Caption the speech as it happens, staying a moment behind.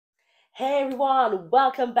Hey everyone,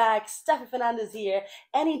 welcome back. Steffi Fernandez here,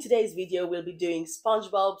 and in today's video, we'll be doing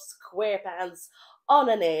SpongeBob SquarePants on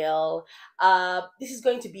a nail. This is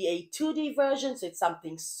going to be a 2D version, so it's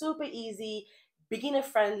something super easy, beginner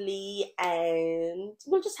friendly, and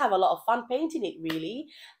we'll just have a lot of fun painting it really.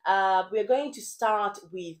 We're going to start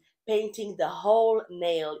with painting the whole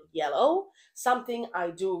nail yellow, something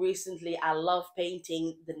I do recently. I love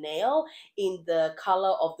painting the nail in the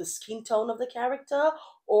color of the skin tone of the character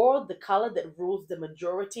or the color that rules the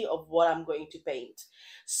majority of what I'm going to paint.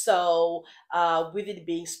 So, with it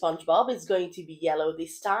being SpongeBob, it's going to be yellow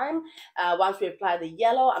this time. Once we apply the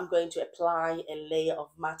yellow, I'm going to apply a layer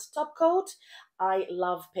of matte top coat. I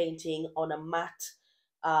love painting on a matte,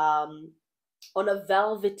 on a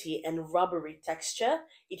velvety and rubbery texture.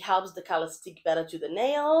 It helps the color stick better to the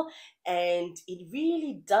nail, and it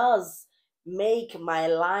really does make my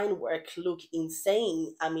line work look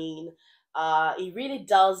insane. I mean, it really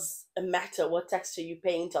does matter what texture you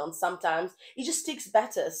paint on. Sometimes it just sticks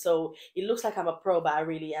better, so it looks like I'm a pro, but I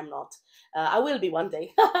really am not. I will be one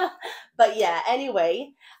day. But yeah,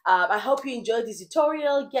 anyway, I hope you enjoyed this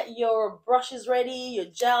tutorial. Get your brushes ready, your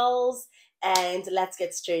gels, and let's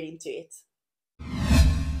get straight into it.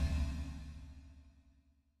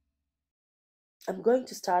 I'm going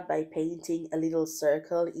to start by painting a little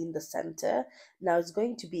circle in the center. Now it's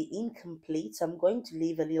going to be incomplete, so I'm going to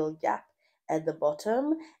leave a little gap at the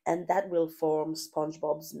bottom, and that will form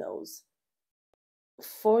SpongeBob's nose.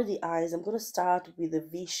 For the eyes, I'm going to start with a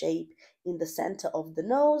V shape in the center of the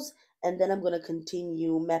nose, and then I'm going to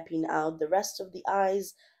continue mapping out the rest of the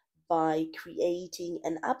eyes by creating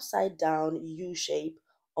an upside down U shape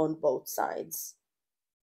on both sides.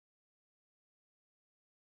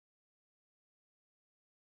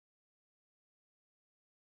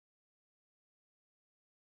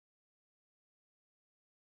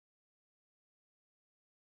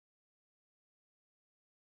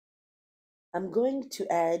 I'm going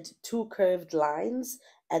to add two curved lines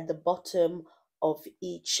at the bottom of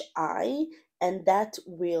each eye, and that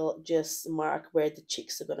will just mark where the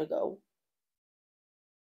cheeks are going to go.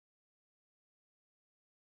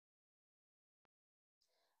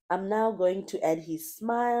 I'm now going to add his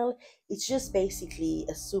smile. It's just basically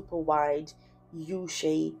a super wide U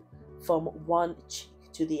shape from one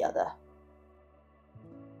cheek to the other.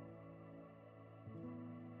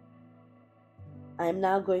 I'm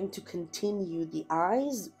now going to continue the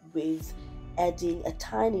eyes with adding a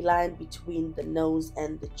tiny line between the nose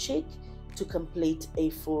and the cheek to complete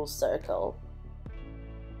a full circle.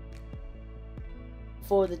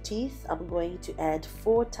 For the teeth, I'm going to add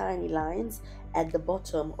 4 tiny lines at the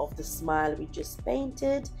bottom of the smile we just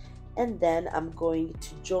painted, and then I'm going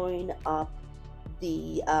to join up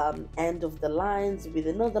the end of the lines with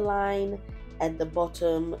another line at the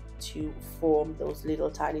bottom to form those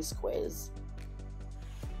little tiny squares.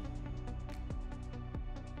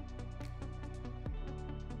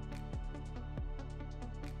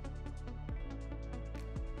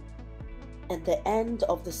 At the end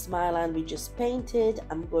of the smile line we just painted,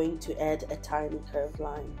 I'm going to add a tiny curved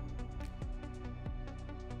line.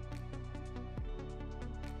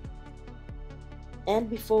 And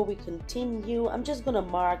before we continue, I'm just going to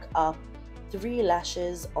mark up 3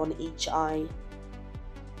 lashes on each eye.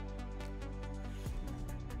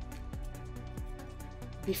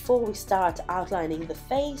 Before we start outlining the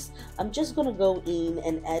face, I'm just going to go in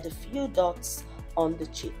and add a few dots on the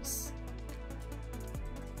cheeks.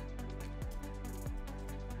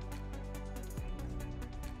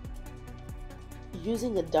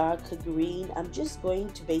 Using a darker green, I'm just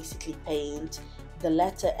going to basically paint the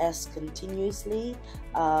letter S continuously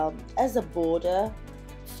as a border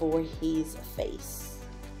for his face.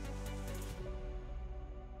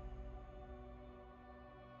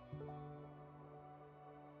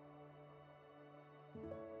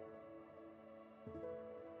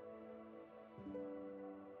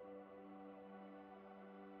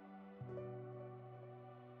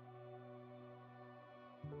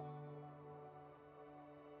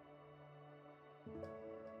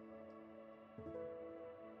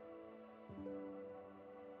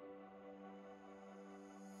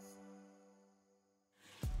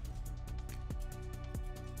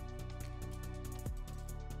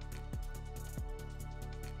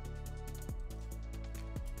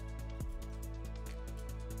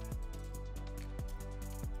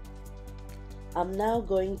 I'm now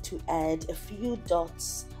going to add a few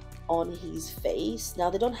dots on his face. Now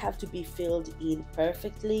they don't have to be filled in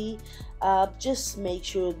perfectly, just make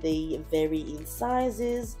sure they vary in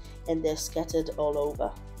sizes and they're scattered all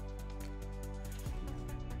over.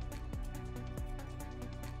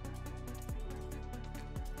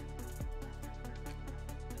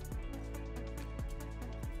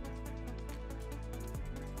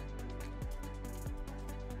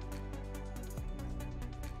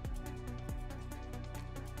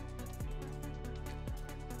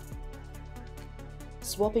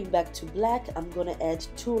 Swapping back to black, I'm gonna add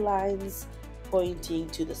two lines pointing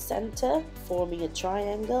to the center, forming a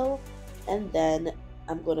triangle, and then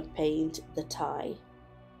I'm gonna paint the tie.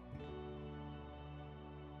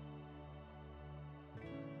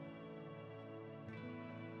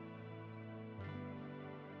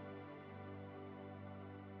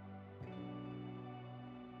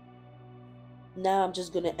 Now I'm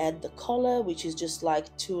just going to add the collar, which is just like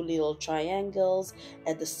two little triangles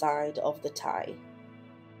at the side of the tie.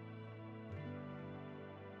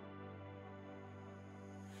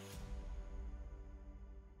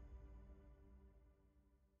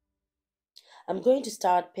 I'm going to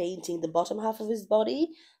start painting the bottom half of his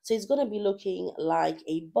body, so it's going to be looking like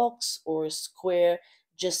a box or a square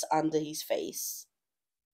just under his face.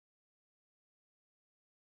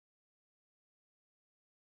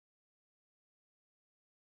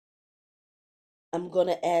 I'm going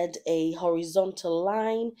to add a horizontal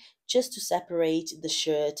line just to separate the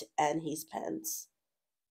shirt and his pants.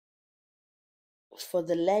 For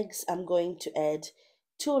the legs, I'm going to add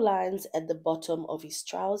two lines at the bottom of his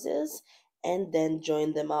trousers and then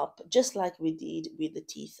join them up just like we did with the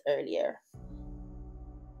teeth earlier.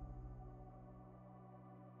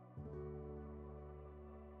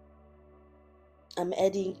 I'm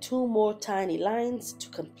adding two more tiny lines to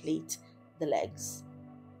complete the legs.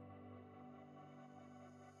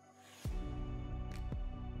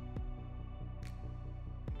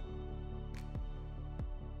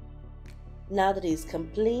 Now that it is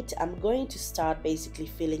complete, I'm going to start basically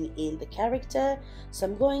filling in the character. So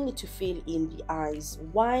I'm going to fill in the eyes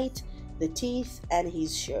white, the teeth, and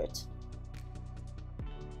his shirt.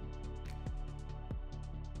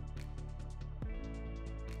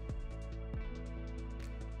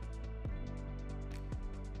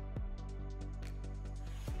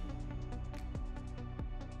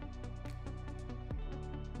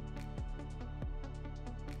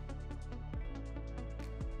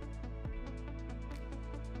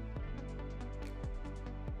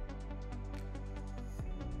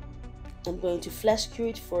 I'm going to flash cure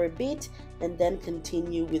it for a bit and then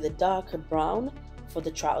continue with a darker brown for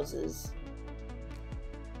the trousers.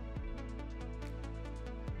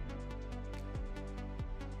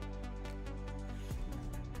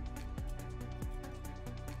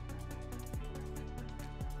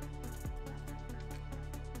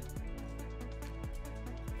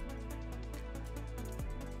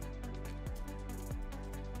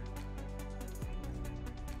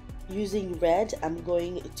 Using red, I'm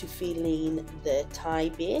going to fill in the tie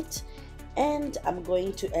bit, and I'm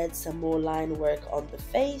going to add some more line work on the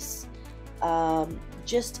face,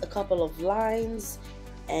 just a couple of lines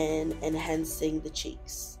and enhancing the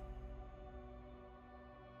cheeks.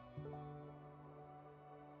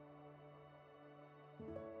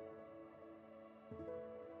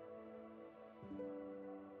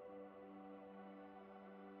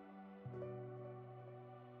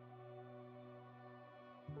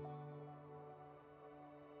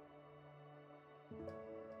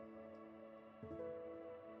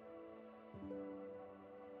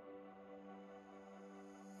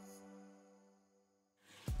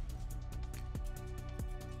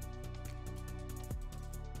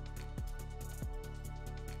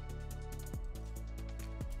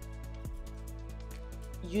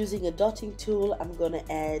 Using a dotting tool, I'm going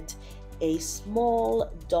to add a small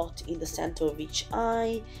dot in the center of each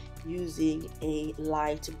eye using a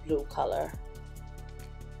light blue color.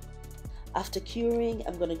 After curing,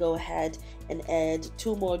 I'm going to go ahead and add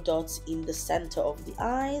two more dots in the center of the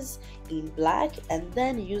eyes in black, and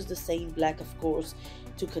then use the same black, of course,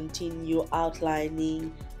 to continue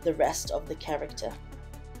outlining the rest of the character.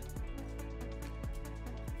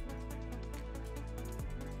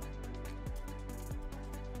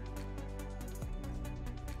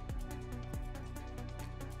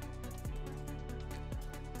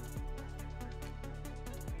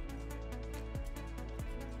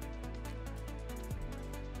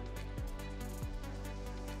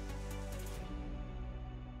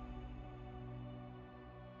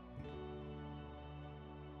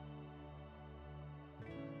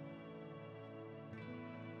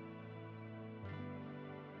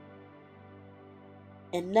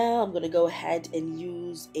 And now I'm going to go ahead and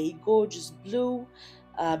use a gorgeous blue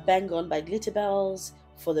Bang On by Glitterbels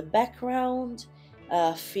for the background.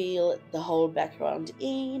 Fill the whole background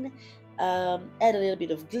in, add a little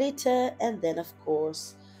bit of glitter, and then of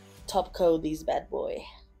course top coat this bad boy.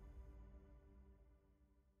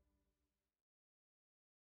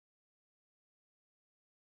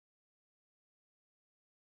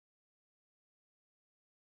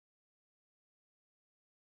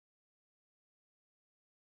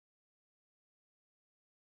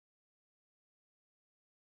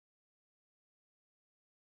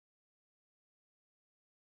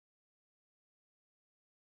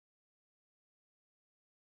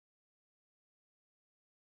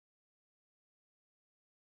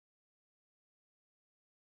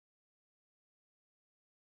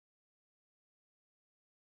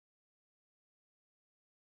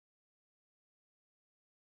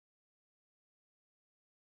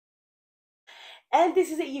 And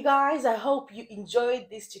this is it, you guys. I hope you enjoyed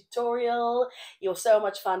this tutorial. It was so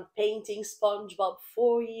much fun painting SpongeBob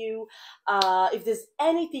for you. If there's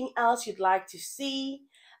anything else you'd like to see,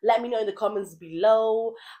 let me know in the comments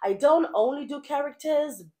below. I don't only do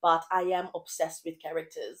characters, but I am obsessed with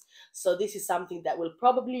characters. So this is something that will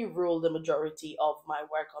probably rule the majority of my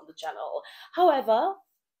work on the channel. However,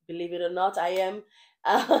 believe it or not, I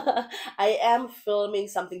am filming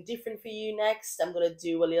something different for you next. I'm gonna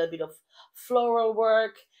do a little bit of floral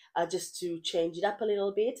work, just to change it up a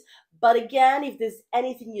little bit. But again, if there's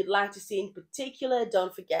anything you'd like to see in particular,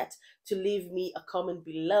 don't forget to leave me a comment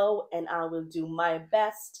below and I will do my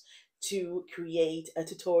best to create a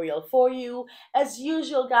tutorial for you. As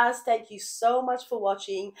usual, guys, thank you so much for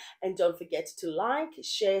watching, and don't forget to like,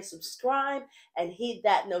 share, subscribe, and hit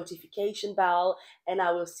that notification bell, and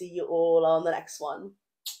I will see you all on the next one.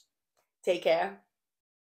 Take care.